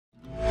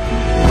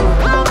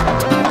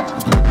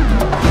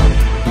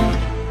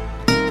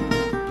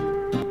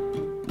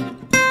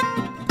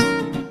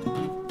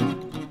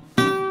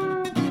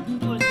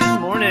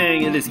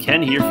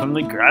Ken here from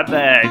the Grab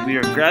Bag. We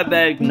are Grab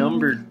Bag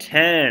number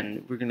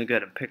 10. We're going to go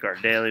ahead and pick our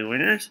daily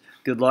winners.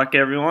 Good luck,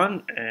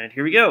 everyone. And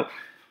here we go.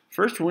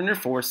 First winner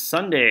for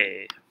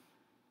Sunday.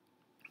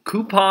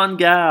 Coupon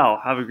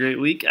Gal. Have a great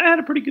week. I had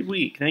a pretty good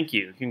week. Thank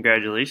you.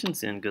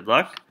 Congratulations and good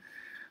luck.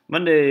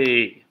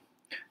 Monday.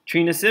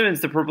 Trina Simmons,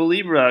 the Purple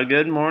Libra.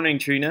 Good morning,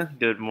 Trina.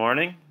 Good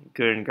morning.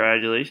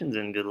 Congratulations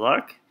and good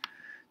luck.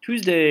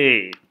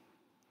 Tuesday.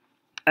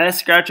 S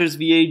Scratchers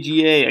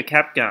VAGA, a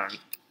Capcom.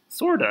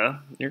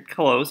 Sorta. You're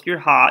close. You're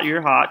hot.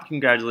 You're hot.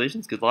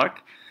 Congratulations. Good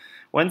luck.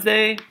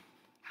 Wednesday.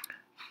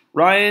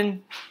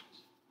 Ryan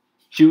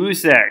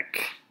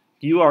Jewusek.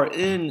 You are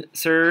in,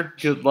 sir.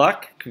 Good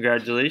luck.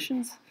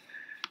 Congratulations.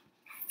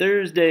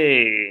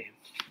 Thursday.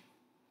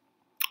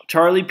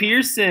 Charlie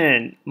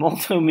Pearson.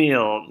 Multo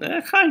Meal.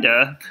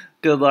 Kinda.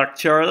 Good luck,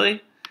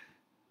 Charlie.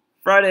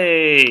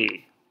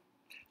 Friday.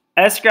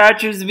 S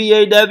Scratchers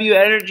VAW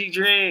Energy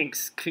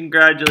Drinks.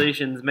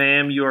 Congratulations,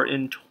 ma'am. You are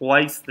in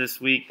twice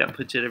this week. That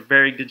puts you at a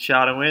very good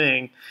shot of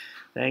winning.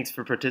 Thanks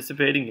for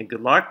participating and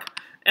good luck.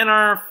 And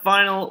our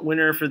final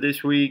winner for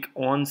this week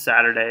on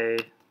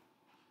Saturday.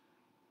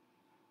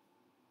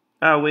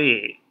 Oh,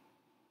 wait.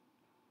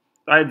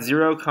 I had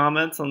 0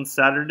 comments on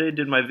Saturday.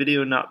 Did my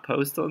video not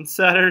post on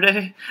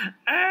Saturday?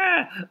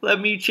 Let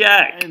me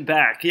check. And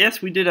back.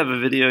 Yes, we did have a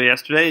video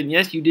yesterday, and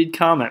yes, you did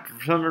comment.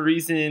 For some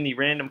reason, the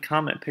random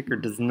comment picker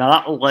does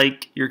not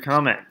like your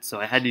comment, so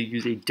I had to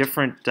use a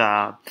different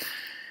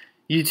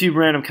YouTube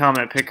random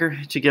comment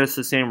picker to get us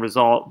the same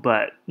result,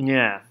 but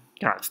yeah,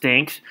 kind of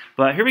stinks.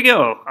 But here we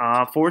go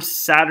for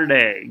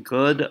Saturday.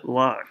 Good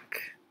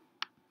luck.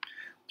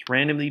 Let's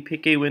randomly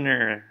pick a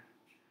winner.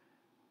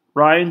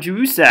 Ryan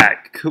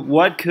Jewusek.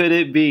 What could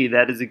it be?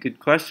 That is a good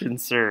question,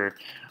 sir.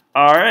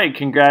 Alright,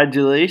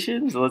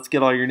 congratulations. Let's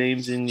get all your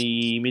names in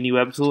the mini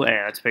web tool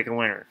and let's pick a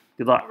winner.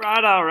 Good luck.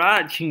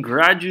 Alright.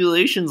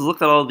 Congratulations.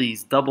 Look at all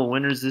these double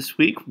winners this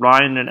week.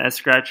 Ryan and S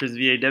Scratchers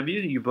VAW.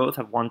 You both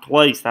have won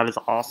twice. That is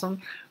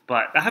awesome.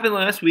 But that happened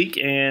last week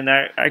and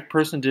that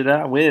person did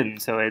not win.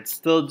 So it's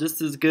still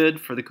just as good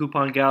for the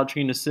Coupon Gal,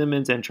 Trina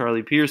Simmons, and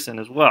Charlie Pearson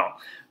as well.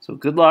 So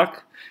good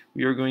luck.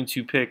 We are going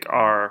to pick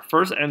our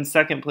first and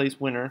second place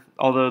winner,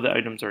 although the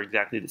items are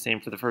exactly the same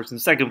for the first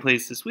and second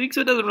place this week, so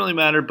it doesn't really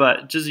matter,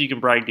 but just so you can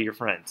brag to your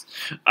friends.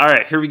 All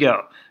right, here we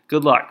go.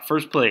 Good luck.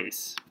 First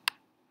place.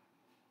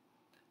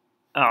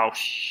 Oh,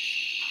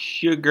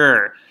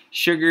 sugar.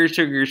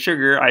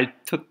 Sugar. I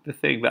took the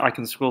thing, but I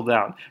can scroll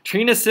down.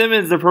 Trina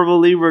Simmons, the Purple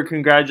Libra,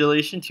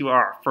 congratulations. You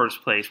are our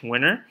first place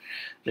winner.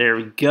 There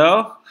we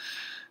go.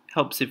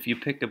 Helps if you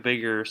pick a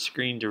bigger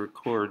screen to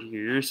record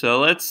here.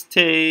 So let's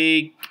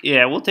take,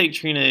 we'll take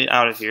Trina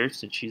out of here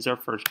since she's our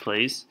first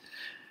place.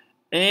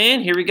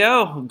 And here we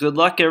go. Good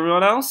luck,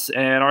 everyone else.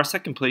 And our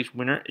second place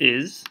winner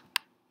is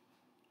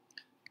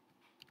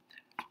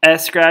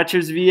S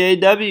Scratchers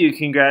VAW.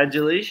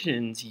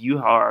 Congratulations. You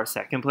are our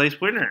second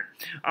place winner.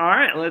 All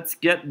right, let's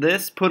get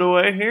this put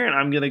away here, and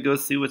I'm going to go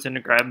see what's in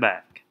the grab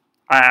bag.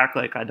 I act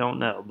like I don't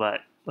know, but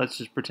let's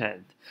just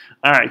pretend.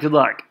 All right, good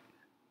luck.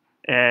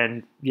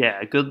 And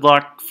yeah, good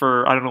luck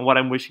for, I don't know what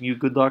I'm wishing you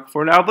good luck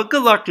for now, but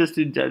good luck just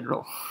in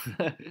general.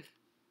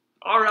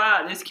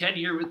 Alright, it's Ken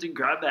here with the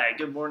Grab Bag.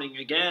 Good morning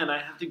again. I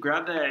have the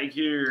Grab Bag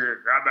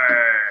here. Grab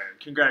Bag.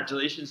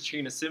 Congratulations,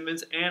 Trina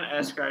Simmons and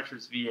S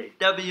Scratchers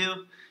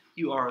VAW.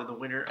 You are the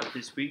winner of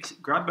this week's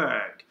Grab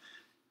Bag.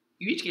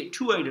 You each get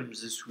 2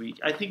 items this week.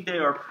 I think they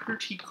are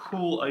pretty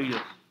cool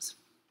items.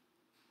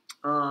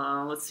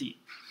 Let's see.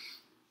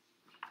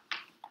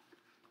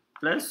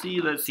 Let's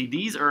see.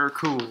 These are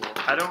cool.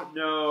 I don't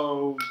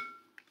know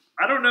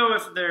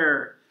if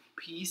they're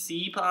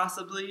PC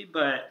possibly,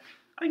 but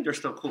I think they're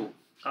still cool.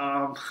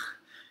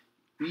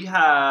 We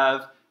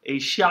have a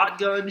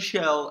shotgun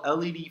shell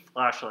LED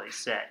flashlight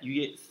set. You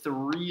get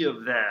 3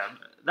 of them.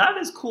 That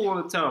is cool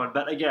on its own,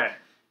 but again,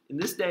 in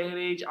this day and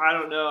age, I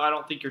don't know. I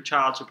don't think your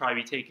child should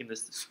probably be taking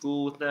this to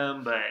school with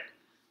them, but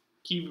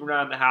keep them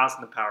around the house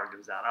and the power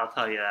goes out. I'll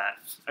tell you that.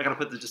 I gotta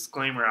put the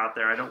disclaimer out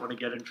there. I don't want to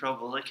get in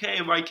trouble. Like,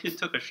 hey, my kid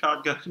took a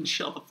shotgun and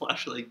shelled a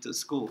flashlight to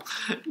school.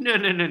 No.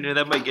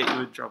 That might get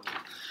you in trouble.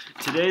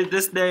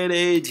 This day and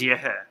age,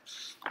 yeah.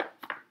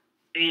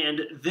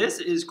 And this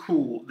is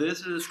cool.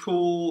 This is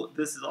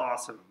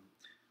awesome.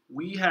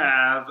 We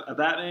have a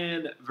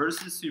Batman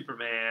versus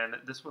Superman.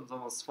 This one's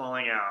almost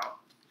falling out.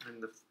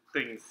 And the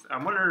things.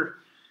 I wonder.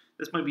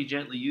 This might be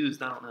gently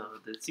used, I don't know.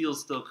 The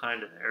seal's still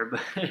kind of there,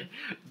 but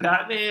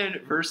Batman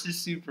versus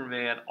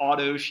Superman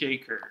auto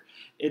shaker.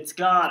 It's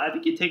got, I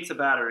think it takes a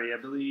battery, I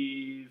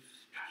believe.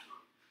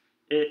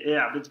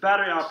 It's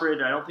battery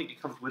operated. I don't think it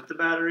comes with the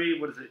battery.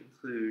 What does it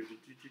include?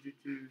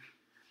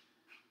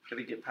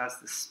 Gotta get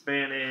past the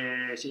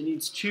Spanish. It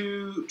needs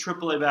 2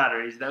 AAA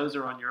batteries. Those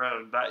are on your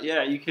own. But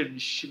yeah, you can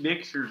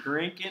mix your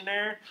drink in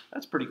there.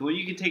 That's pretty cool.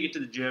 You can take it to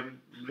the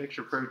gym, mix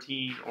your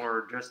protein,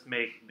 or just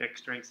make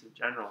mixed drinks in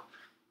general.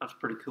 That's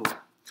pretty cool.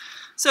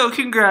 So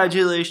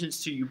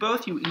congratulations to you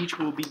both. You each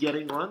will be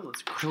getting one.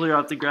 Let's clear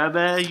out the grab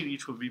bag. You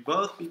each will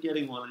both be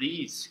getting one of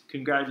these.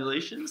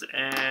 Congratulations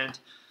and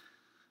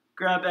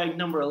Grab bag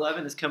number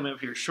 11 is coming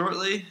up here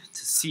shortly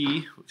to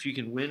see if you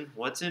can win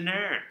what's in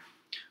there.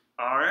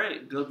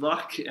 Alright, good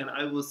luck, and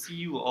I will see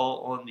you all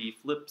on the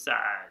flip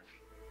side.